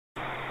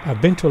I've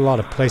been to a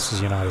lot of places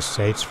in the United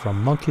States,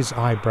 from Monkey's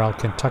Eyebrow,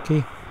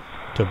 Kentucky,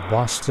 to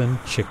Boston,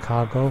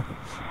 Chicago,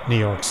 New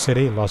York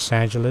City, Los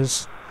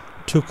Angeles,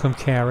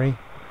 Tucumcari,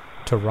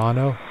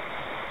 Toronto.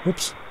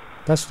 Oops,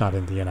 that's not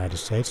in the United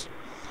States.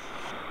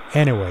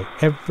 Anyway,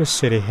 every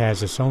city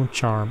has its own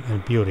charm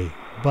and beauty,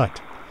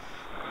 but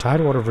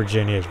Tidewater,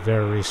 Virginia is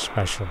very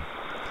special.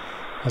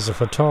 As a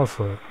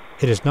photographer,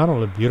 it is not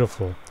only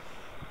beautiful,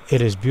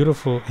 it is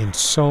beautiful in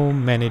so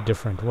many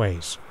different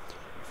ways.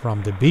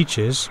 From the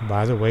beaches,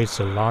 by the way, it's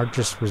the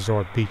largest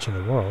resort beach in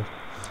the world,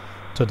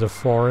 to the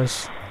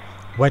forests,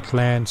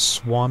 wetlands,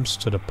 swamps,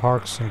 to the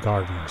parks and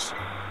gardens.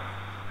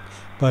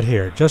 But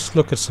here, just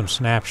look at some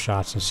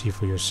snapshots and see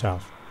for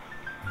yourself.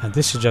 And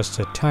this is just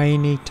a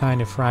tiny,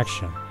 tiny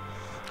fraction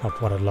of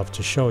what I'd love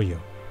to show you.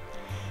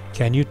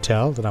 Can you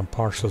tell that I'm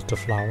partial to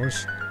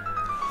flowers?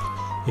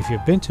 If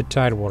you've been to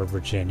Tidewater,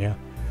 Virginia,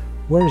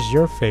 where is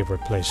your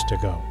favorite place to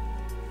go?